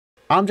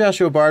I'm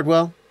Joshua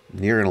Bardwell,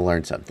 and you're going to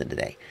learn something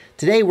today.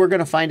 Today we're going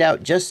to find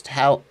out just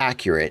how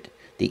accurate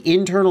the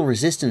internal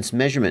resistance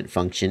measurement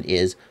function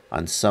is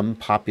on some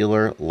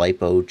popular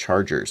LiPo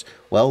chargers.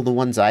 Well, the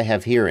ones I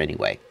have here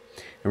anyway.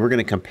 And we're going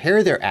to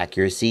compare their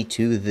accuracy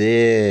to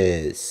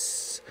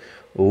this.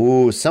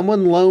 Oh,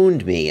 someone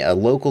loaned me, a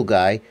local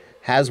guy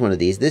has one of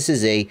these. This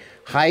is a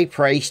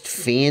high-priced,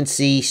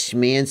 fancy,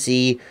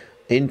 schmancy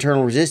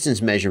internal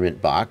resistance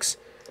measurement box.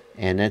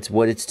 And that's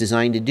what it's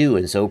designed to do.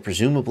 And so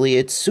presumably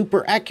it's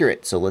super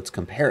accurate. So let's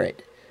compare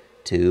it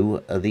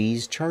to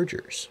these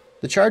chargers.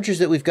 The chargers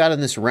that we've got on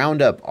this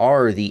roundup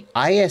are the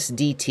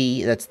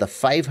ISDT, that's the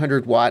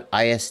 500 watt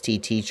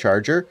ISTT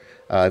charger.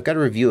 I've got a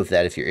review of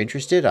that if you're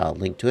interested. I'll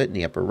link to it in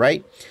the upper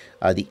right.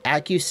 The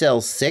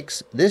AccuCell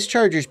 6, this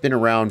charger's been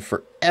around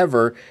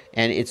forever,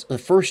 and it's the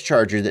first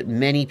charger that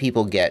many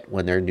people get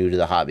when they're new to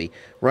the hobby.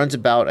 Runs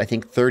about, I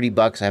think, 30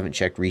 bucks. I haven't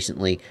checked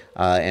recently,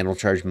 and will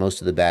charge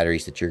most of the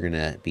batteries that you're going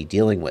to be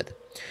dealing with.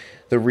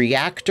 The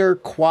Reactor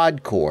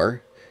Quad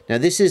Core, now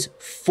this is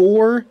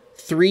 4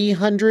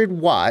 300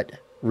 watt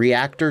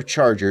reactor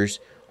chargers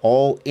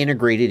all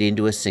integrated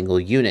into a single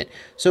unit.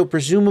 So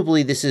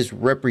presumably this is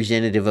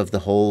representative of the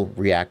whole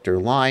reactor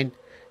line.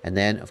 And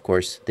then, of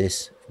course,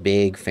 this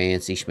big,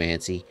 fancy,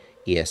 schmancy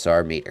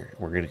ESR meter.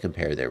 We're going to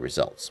compare their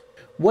results.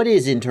 What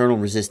is internal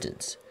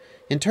resistance?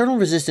 Internal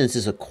resistance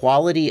is a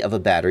quality of a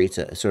battery. It's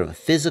a sort of a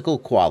physical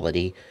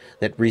quality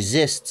that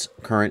resists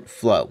current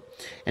flow.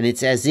 And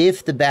it's as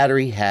if the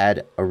battery had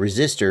a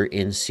resistor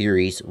in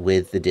series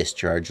with the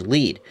discharge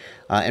lead.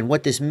 And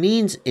what this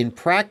means in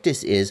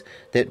practice is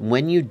that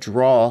when you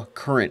draw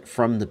current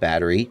from the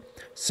battery,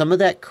 some of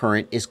that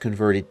current is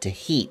converted to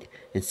heat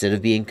instead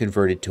of being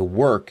converted to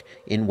work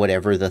in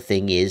whatever the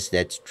thing is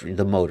that's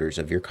the motors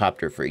of your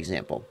copter, for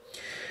example.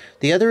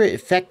 The other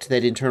effect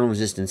that internal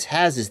resistance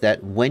has is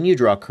that when you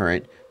draw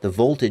current, the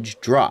voltage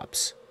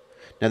drops.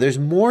 Now, there's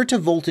more to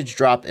voltage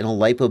drop in a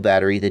LiPo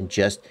battery than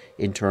just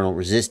internal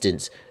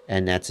resistance,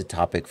 and that's a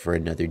topic for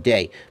another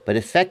day. But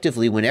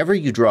effectively, whenever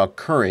you draw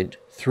current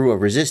through a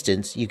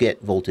resistance, you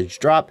get voltage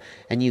drop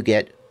and you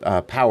get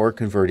power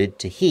converted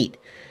to heat.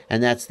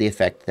 And that's the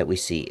effect that we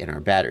see in our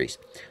batteries.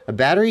 A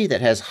battery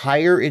that has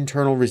higher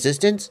internal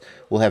resistance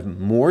will have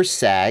more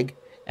sag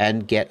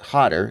and get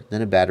hotter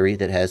than a battery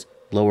that has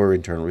lower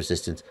internal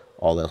resistance,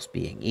 all else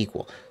being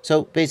equal.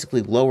 So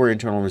basically, lower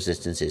internal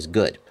resistance is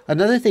good.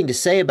 Another thing to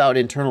say about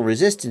internal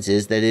resistance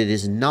is that it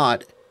is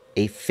not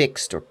a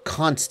fixed or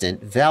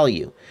constant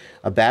value.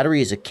 A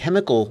battery is a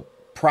chemical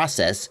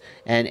process,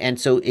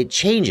 and so it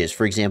changes.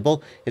 For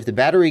example, if the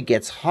battery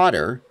gets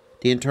hotter,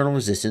 the internal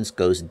resistance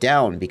goes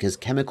down because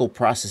chemical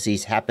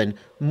processes happen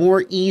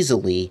more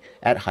easily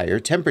at higher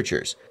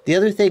temperatures. The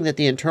other thing that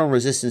the internal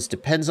resistance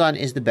depends on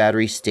is the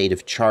battery's state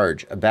of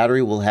charge. A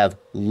battery will have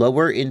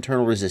lower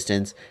internal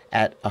resistance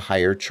at a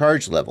higher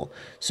charge level.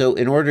 So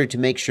in order to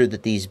make sure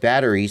that these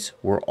batteries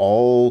were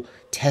all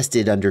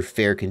tested under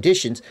fair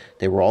conditions,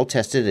 they were all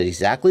tested at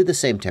exactly the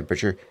same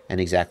temperature and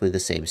exactly the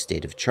same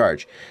state of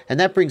charge. And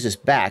that brings us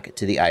back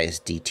to the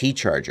ISDT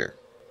charger.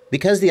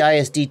 Because the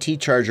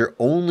ISDT charger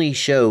only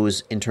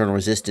shows internal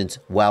resistance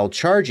while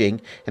charging,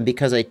 and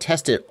because I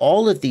tested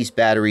all of these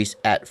batteries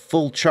at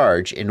full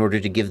charge in order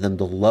to give them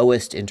the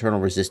lowest internal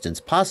resistance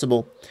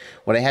possible,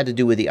 what I had to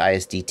do with the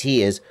ISDT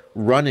is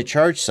run a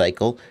charge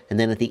cycle, and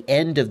then at the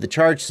end of the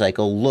charge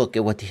cycle, look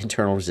at what the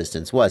internal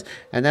resistance was.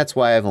 And that's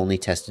why I've only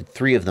tested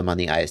 3 of them on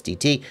the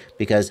ISDT,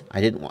 because I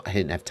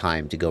didn't have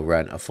time to go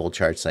run a full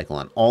charge cycle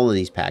on all of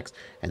these packs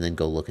and then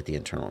go look at the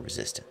internal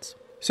resistance.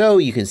 So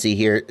you can see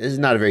here, this is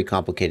not a very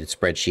complicated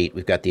spreadsheet.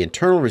 We've got the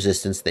internal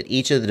resistance that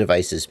each of the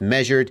devices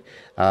measured.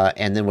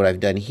 And then what I've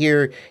done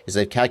here is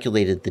I've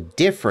calculated the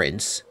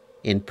difference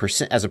in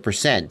as a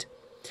percent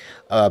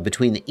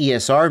between the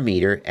ESR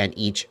meter and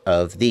each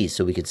of these.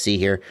 So we can see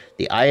here,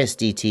 the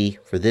ISDT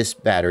for this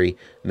battery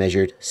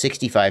measured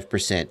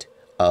 65%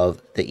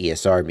 of the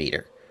ESR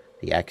meter.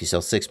 The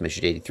AccuCell 6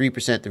 measured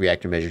 83%. The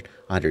reactor measured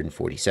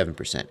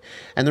 147%.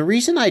 And the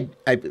reason I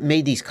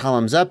made these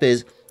columns up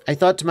is I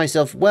thought to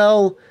myself,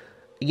 well,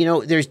 you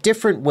know, there's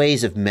different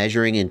ways of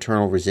measuring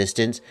internal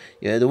resistance.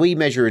 You know, the way you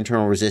measure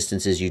internal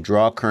resistance is you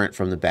draw current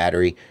from the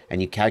battery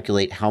and you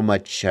calculate how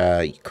much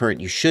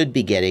current you should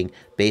be getting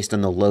based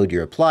on the load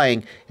you're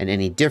applying, and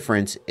any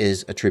difference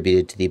is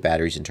attributed to the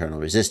battery's internal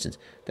resistance.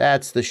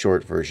 That's the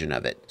short version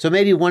of it. So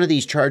maybe one of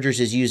these chargers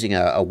is using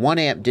a 1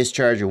 amp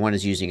discharge, or one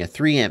is using a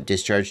 3 amp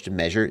discharge to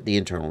measure the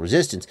internal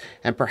resistance,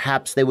 and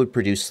perhaps they would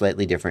produce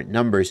slightly different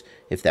numbers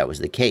if that was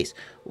the case.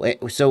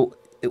 So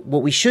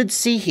what we should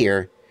see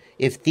here,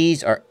 if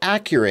these are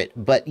accurate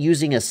but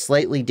using a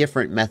slightly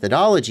different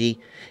methodology,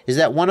 is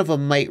that one of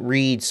them might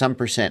read some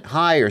percent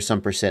high or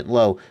some percent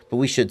low, but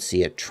we should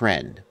see a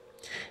trend.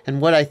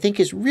 And what I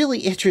think is really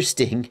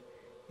interesting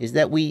is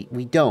that we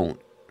don't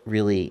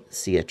really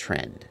see a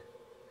trend.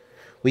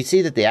 We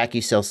see that the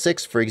AccuCell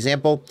 6, for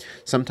example,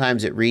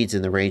 sometimes it reads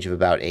in the range of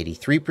about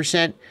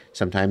 83%,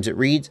 sometimes it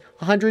reads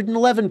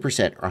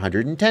 111% or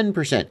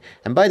 110%.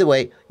 And by the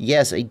way,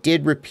 yes, I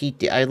did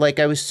repeat I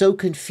was so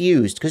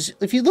confused, because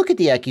if you look at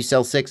the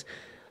AccuCell 6,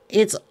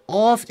 it's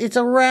off. It's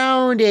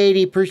around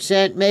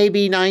 80%,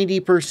 maybe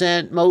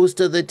 90% most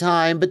of the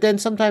time. But then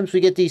sometimes we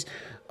get these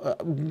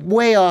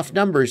way off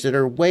numbers that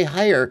are way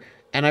higher.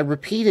 And I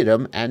repeated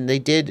them, and they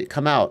did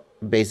come out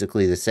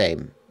basically the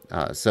same.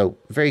 So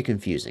very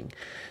confusing.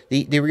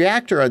 The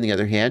reactor, on the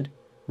other hand,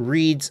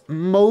 reads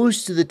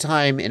most of the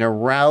time in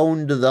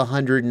around the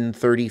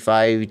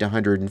 135 to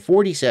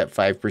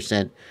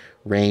 145%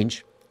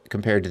 range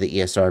compared to the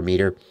ESR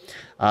meter.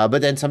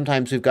 But then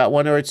sometimes we've got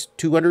one where it's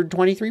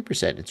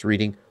 223%. It's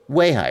reading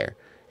way higher.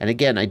 And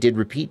again, I did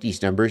repeat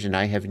these numbers, and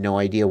I have no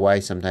idea why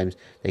sometimes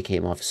they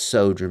came off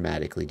so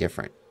dramatically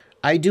different.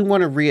 I do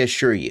want to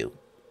reassure you,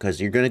 because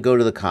you're going to go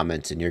to the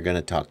comments and you're going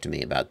to talk to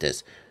me about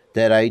this,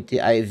 that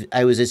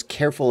I was as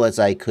careful as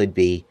I could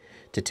be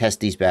to test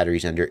these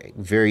batteries under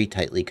very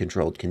tightly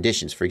controlled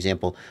conditions. For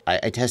example,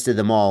 I tested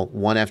them all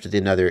one after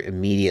the other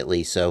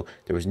immediately, so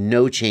there was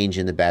no change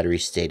in the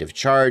battery's state of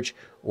charge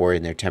or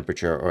in their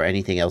temperature or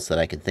anything else that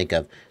I can think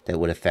of that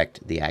would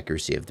affect the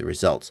accuracy of the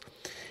results.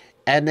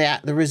 And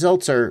the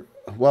results are,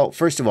 well,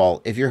 first of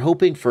all, if you're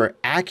hoping for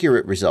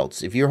accurate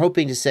results, if you're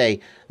hoping to say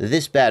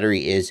this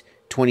battery is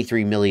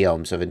 23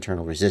 milliohms of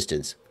internal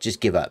resistance,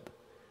 just give up.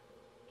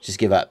 Just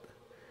give up.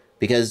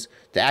 Because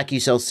the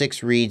AccuCell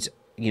 6 reads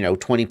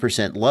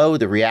 20% low.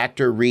 The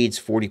reactor reads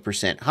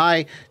 40%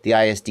 high. The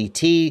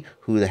ISDT,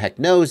 who the heck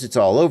knows? It's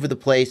all over the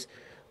place.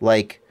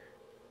 Like,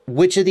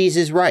 which of these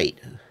is right?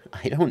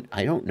 I don't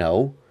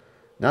know.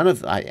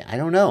 I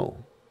don't know.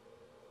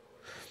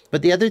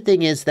 But the other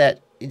thing is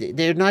that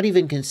they're not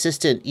even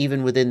consistent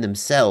even within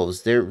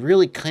themselves. They're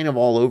really kind of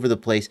all over the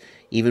place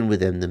even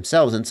within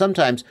themselves, and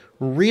sometimes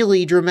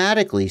really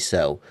dramatically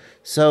so.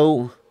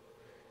 So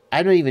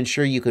I'm not even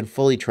sure you can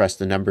fully trust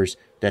the numbers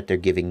that they're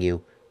giving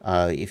you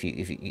if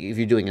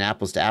you're doing an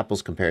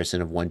apples-to-apples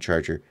comparison of one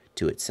charger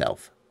to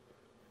itself.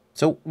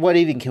 So what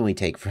even can we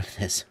take from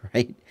this,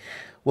 right?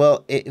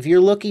 Well, if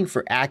you're looking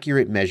for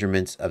accurate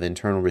measurements of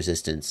internal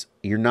resistance,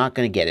 you're not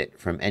going to get it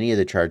from any of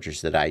the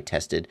chargers that I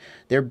tested.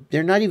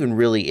 They're not even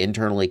really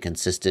internally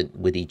consistent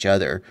with each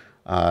other.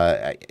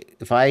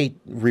 If I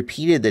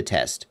repeated the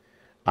test,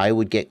 I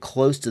would get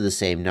close to the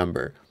same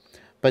number,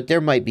 but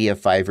there might be a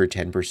 5 or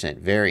 10%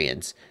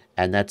 variance,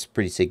 and that's a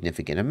pretty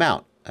significant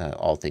amount,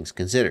 all things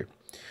considered.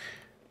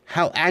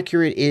 How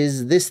accurate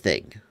is this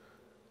thing?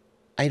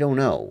 I don't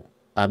know.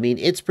 I mean,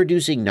 it's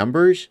producing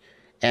numbers,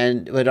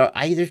 but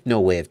there's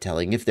no way of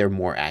telling if they're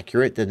more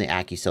accurate than the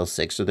AccuCell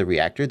 6 or the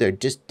reactor. They're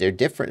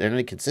different. They're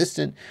not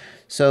consistent.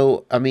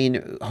 So, I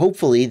mean,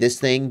 hopefully this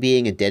thing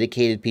being a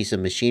dedicated piece of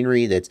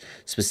machinery that's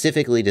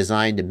specifically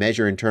designed to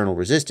measure internal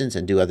resistance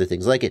and do other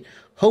things like it,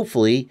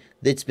 hopefully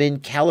it's been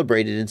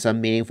calibrated in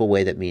some meaningful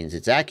way that means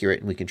it's accurate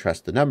and we can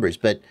trust the numbers.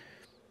 But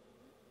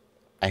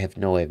I have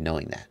no way of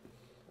knowing that.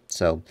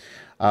 So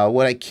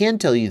what I can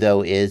tell you,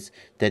 though, is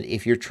that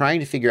if you're trying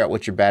to figure out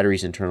what your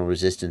battery's internal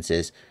resistance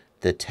is,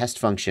 the test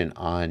function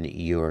on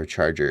your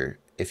charger,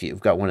 if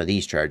you've got one of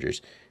these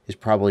chargers, is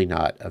probably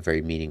not a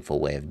very meaningful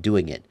way of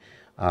doing it.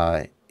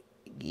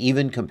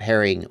 Even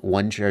comparing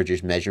one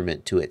charger's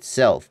measurement to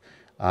itself,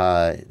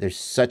 there's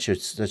such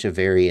a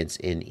variance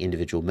in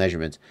individual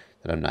measurements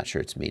that I'm not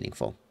sure it's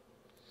meaningful.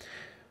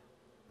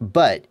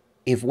 But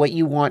if what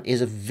you want is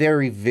a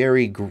very,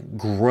 very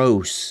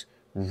gross,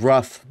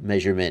 rough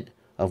measurement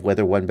of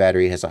whether one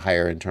battery has a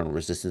higher internal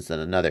resistance than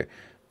another,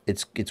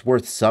 it's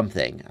worth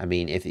something. I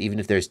mean, even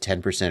if there's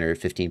 10% or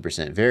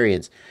 15%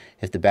 variance,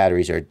 if the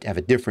batteries have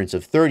a difference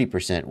of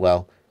 30%,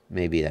 well,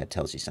 maybe that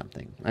tells you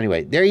something.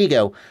 Anyway, there you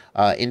go.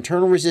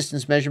 Internal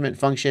resistance measurement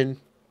function,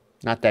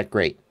 not that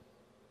great.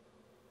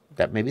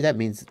 Maybe that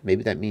means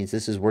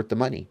this is worth the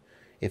money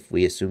if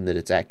we assume that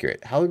it's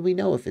accurate. How would we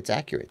know if it's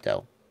accurate,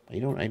 though? I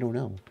don't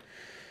know.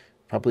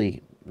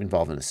 Probably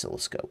involve an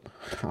oscilloscope.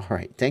 All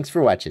right. Thanks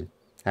for watching.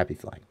 Happy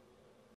flying.